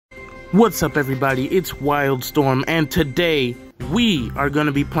What's up everybody, it's WildStorm, and today we are going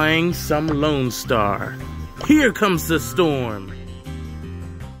to be playing some Lone Star. Here comes the storm!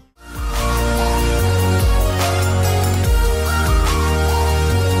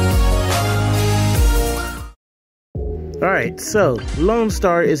 Alright, so Lone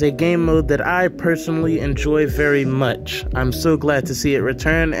Star is a game mode that I personally enjoy very much. I'm so glad to see it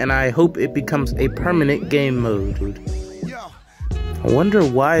return, and I hope it becomes a permanent game mode. I wonder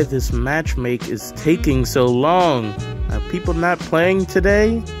why this matchmake is taking so long. Are people not playing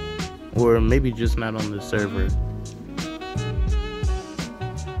today? Or maybe just not on the server.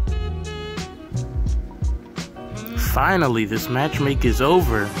 Finally, this matchmake is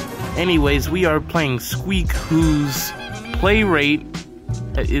over. Anyways, we are playing Squeak, whose play rate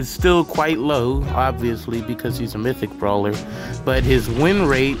is still quite low, obviously, because he's a mythic brawler. But his win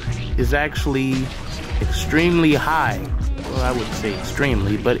rate is actually extremely high. Well, I wouldn't say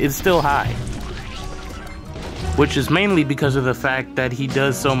extremely, but it's still high. Which is mainly because of the fact that he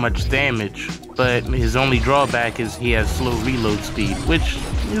does so much damage, but his only drawback is he has slow reload speed, which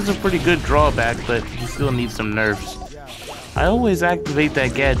is a pretty good drawback, but he still needs some nerfs. I always activate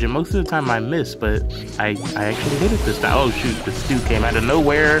that gadget. Most of the time I miss, but I actually hit it this time. Oh shoot, the Stu came out of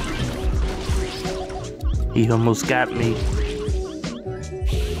nowhere. He almost got me.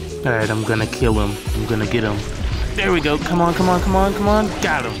 Alright, I'm gonna kill him. I'm gonna get him. There we go. Come on, come on, come on, come on.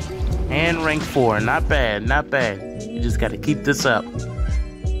 Got him. And rank 4. Not bad, not bad. You just gotta keep this up.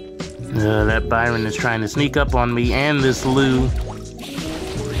 That Byron is trying to sneak up on me and this Lou.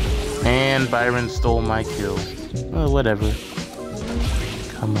 And Byron stole my kill. Oh, whatever.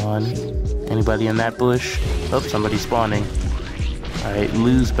 Come on. Anybody in that bush? Oh, somebody's spawning. Alright,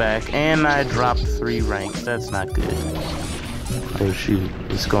 Lou's back. And I dropped 3 ranks. That's not good. Oh shoot.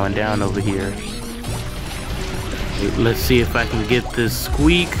 It's going down over here. Let's see if I can get this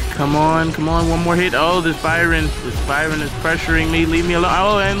Squeak. Come on, come on, one more hit. Oh, this Byron is pressuring me. Leave me alone.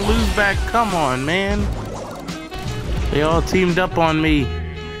 Oh, and Lou's back. Come on, man. They all teamed up on me.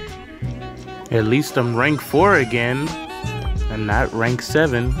 At least I'm rank 4 again, and not rank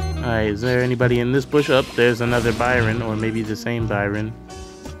 7. Alright, is there anybody in this bush? Up, there's another Byron, or maybe the same Byron.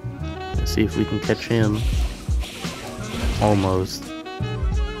 Let's see if we can catch him. Almost.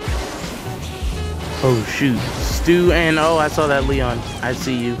 Oh shoot, Stu and oh, I saw that Leon. I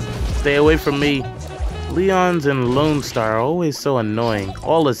see you. Stay away from me. Leons and Lone Star are always so annoying.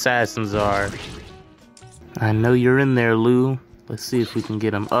 All assassins are. I know you're in there, Lou. Let's see if we can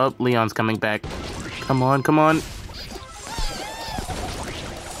get him up. Leon's coming back. Come on, come on.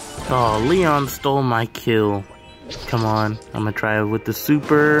 Oh, Leon stole my kill. Come on, I'm gonna try it with the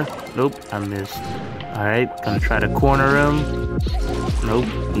super. Nope, I missed. Alright, gonna try to corner him. Nope,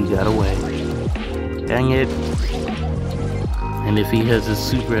 he got away. Dang it. And if he has a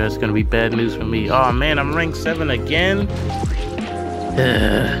super, that's gonna be bad news for me. Oh man, I'm rank 7 again?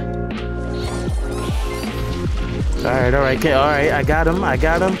 Alright, I got him.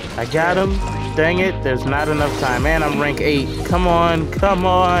 Dang it, there's not enough time. Man, I'm rank 8. Come on, come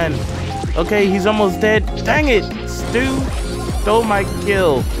on. Okay, he's almost dead. Dang it, Stu stole my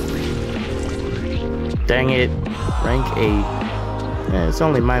kill. Dang it, rank 8. Yeah, it's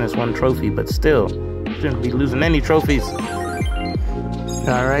only -1 trophy, but still. Shouldn't be losing any trophies.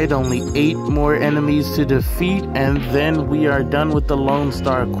 Alright, only 8 more enemies to defeat, and then we are done with the Lone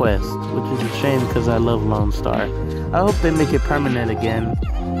Star quest, which is a shame because I love Lone Star. I hope they make it permanent again.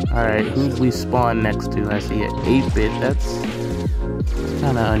 Alright, who we spawn next to? I see an 8-bit. That's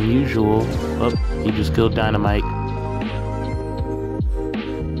kind of unusual. Oh, he just killed Dynamite.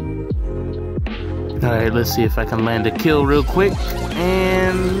 Alright, let's see if I can land a kill real quick.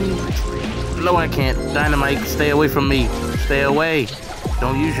 And no, I can't. Dynamite, stay away from me. Stay away.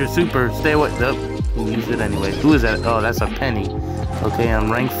 Don't use your super. Stay away. Oh, he used it anyway. Who is that? Oh, that's a Penny. Okay,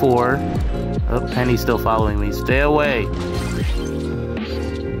 I'm rank 4. Oh, Penny's still following me. Stay away.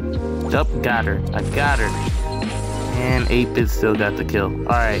 Oh, got her. I got her. And 8-bit still got the kill.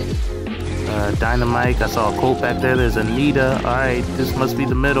 Alright. Dynamite. I saw a Colt back there. There's Anita. Alright, this must be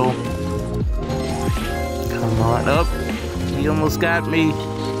the middle. Come on. Oh, he almost got me.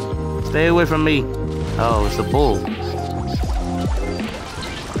 Stay away from me. Oh, it's a bull.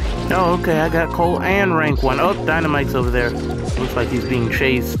 Oh, okay, I got Colt and rank 1. Oh, Dynamite's over there. Looks like he's being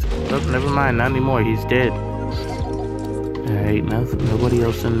chased. Oh, never mind, not anymore. He's dead. Alright, nobody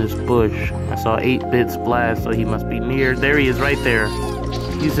else in this bush. I saw 8-bit splash, so he must be near. There he is, right there.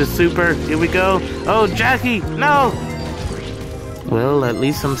 He's a super. Here we go. Oh, Jackie! No! Well, at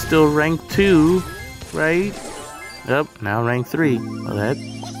least I'm still rank 2, right? Oh, now rank 3. Well, that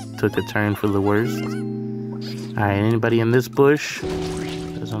took a turn for the worst. Alright, anybody in this bush?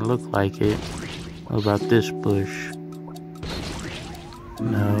 Doesn't look like it. What about this bush?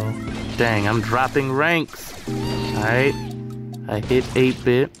 No. Dang, I'm dropping ranks. Alright. I hit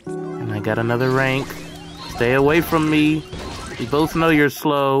 8-bit. And I got another rank. Stay away from me. We both know you're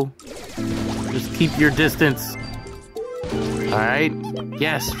slow. Just keep your distance. Alright.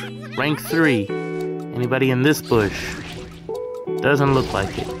 Yes. Rank 3. Anybody in this bush? Doesn't look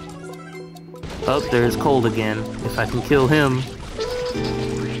like it. Oh, there's Cold again. If I can kill him.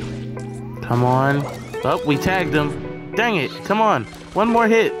 Come on. Oh, we tagged him. Dang it. Come on. One more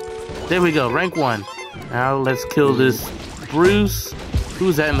hit. There we go. Rank 1. Now let's kill this Bruce.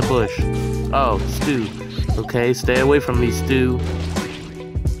 Who's that in the bush? Oh, Stu. Okay, stay away from me, Stu.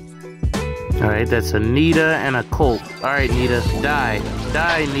 Alright, that's a Nita and a Colt. Alright, Nita. Die.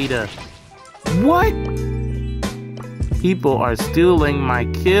 Die, Nita. What? People are stealing my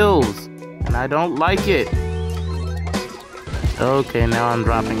kills. And I don't like it. Okay, now I'm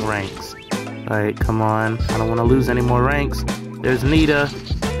dropping ranks. Alright, come on. I don't want to lose any more ranks. There's Nita.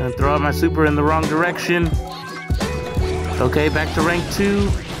 I'm gonna throw out my super in the wrong direction. Okay, back to rank 2.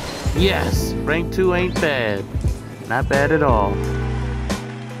 Yes, rank 2 ain't bad. Not bad at all.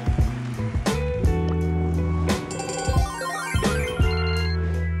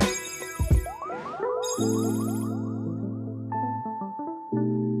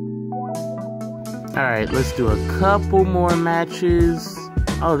 Alright, let's do a couple more matches.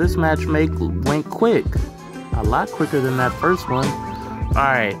 Oh, this match went quick. A lot quicker than that first one.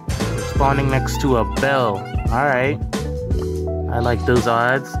 Alright, we're spawning next to a bell. Alright. I like those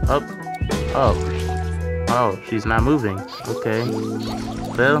odds. Oh, she's not moving. Okay.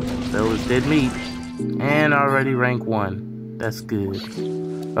 Bell is dead meat. And already rank 1. That's good.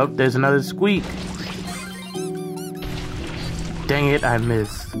 Oh, there's another squeak. Dang it, I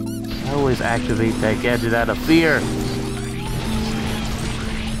missed. I always activate that gadget out of fear.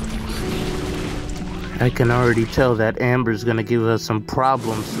 I can already tell that Amber's gonna give us some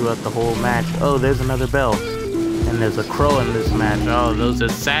problems throughout the whole match. Oh, there's another bell. And there's a crow in this match. Oh, those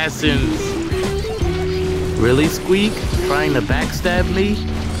assassins. Really, Squeak? Trying to backstab me?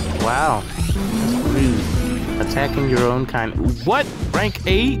 Wow. That's rude. Attacking your own kind. What? Rank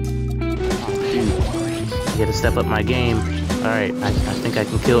 8? Oh, shoot. I gotta step up my game. Alright, I think I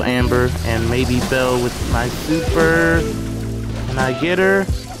can kill Amber and maybe Belle with my super. Can I get her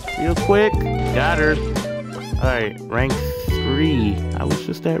real quick? Got her. Alright, rank 3. I was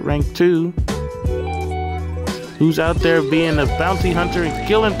just at rank 2. Who's out there being a bounty hunter and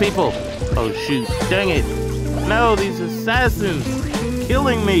killing people? Oh shoot, dang it. No, these assassins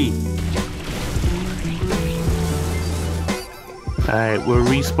killing me. Alright, we're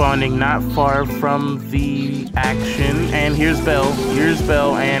respawning not far from the action. And here's Belle. Here's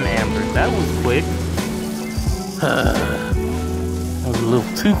Belle and Amber. That was quick. That was a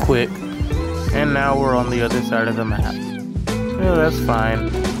little too quick. And now we're on the other side of the map. Yeah, that's fine.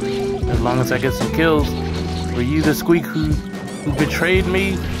 As long as I get some kills. Were you the Squeak who betrayed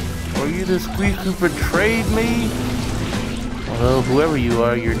me? Were you the Squeak who betrayed me? Well, whoever you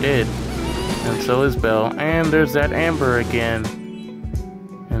are, you're dead. And so is Belle. And there's that Amber again.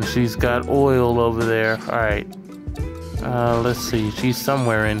 And she's got oil over there. Alright. Let's see. She's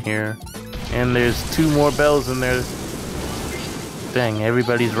somewhere in here. And there's 2 more bells in there. Dang,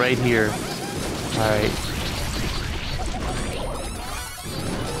 everybody's right here. Alright.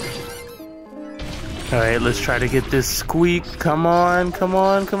 Alright, let's try to get this Squeak. Come on, come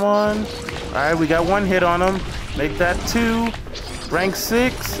on, come on. Alright, we got 1 hit on him. Make that 2. Rank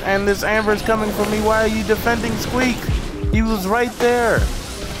 6. And this Amber's coming for me. Why are you defending Squeak? He was right there.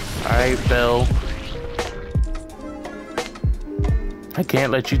 Alright, Belle. I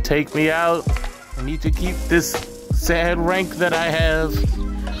can't let you take me out. I need to keep this sad rank that I have.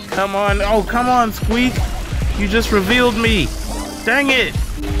 Come on. Oh, come on, Squeak. You just revealed me. Dang it.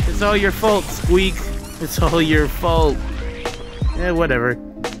 It's all your fault, Squeak. It's all your fault. Yeah, whatever.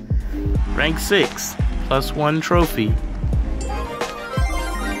 Rank 6. Plus 1 trophy.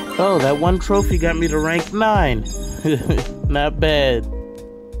 Oh, that 1 trophy got me to rank 9. Not bad.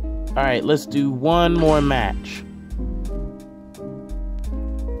 Alright, let's do 1 more match.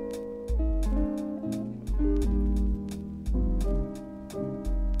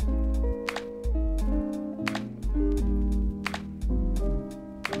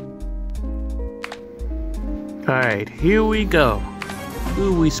 Alright, here we go.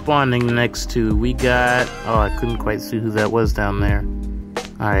 Who are we spawning next to? We got... Oh, I couldn't quite see who that was down there.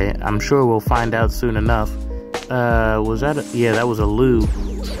 Alright, I'm sure we'll find out soon enough. Was that a... Yeah, that was a Lou.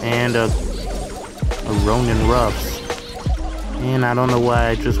 And a Ronin Ruffs. And I don't know why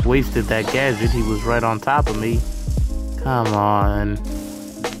I just wasted that gadget. He was right on top of me. Come on.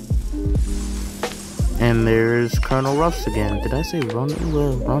 And there's Colonel Ruffs again. Did I say Ronan?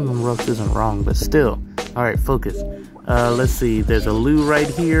 Well, Ronan Ruffs isn't wrong, but still. Alright, focus. Let's see. There's a Lou right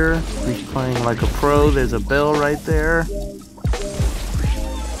here. He's playing like a pro. There's a Bell right there.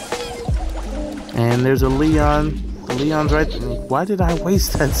 And there's a Leon. The Leon's right there. Why did I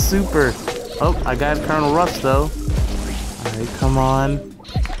waste that super? Oh, I got Colonel Ruffs though. Alright, come on.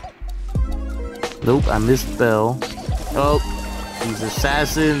 Nope, I missed Bell. Oh, these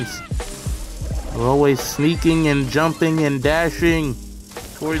assassins. They're always sneaking and jumping and dashing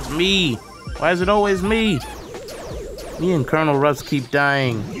towards me. Why is it always me? Me and Colonel Ruffs keep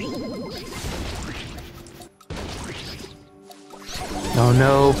dying. Oh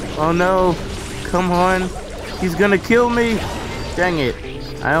no, oh no. Come on. He's gonna kill me. Dang it.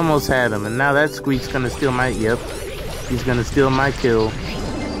 I almost had him, and now that Squeak's gonna steal my, yep. He's gonna steal my kill.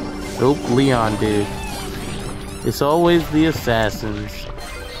 Nope, Leon did. It's always the assassins.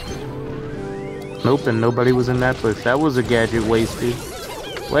 Nope, and nobody was in that bush. That was a gadget wasted.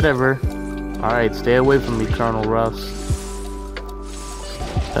 Whatever. Alright, stay away from me, Colonel Ruffs.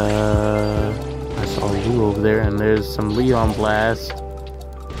 I saw Lou over there, and there's some Leon Blast.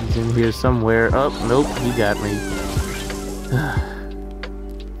 He's in here somewhere. Oh, nope, he got me.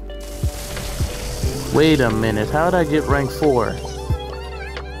 Wait a minute, how'd I get rank 4?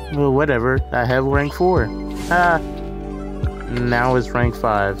 Well, whatever, I have rank 4. Ah, now it's rank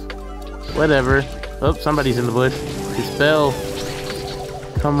 5. Whatever. Oh, somebody's in the bush. It's Bell.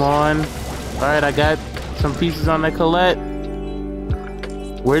 Come on. Alright, I got some pieces on that Colette.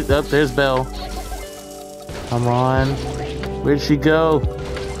 Where's up? There's Bell. Come on. Where'd she go?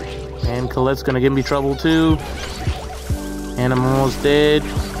 And Colette's gonna give me trouble too. And I'm almost dead.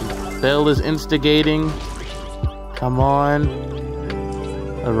 Bell is instigating. Come on.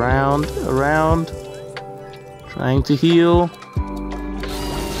 Around, around. Trying to heal.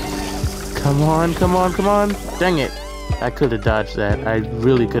 Come on, come on, come on. Dang it. I could have dodged that. I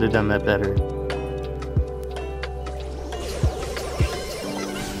really could have done that better.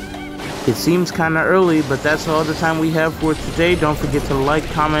 It seems kind of early, but that's all the time we have for today. Don't forget to like,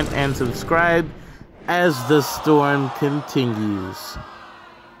 comment, and subscribe as the storm continues.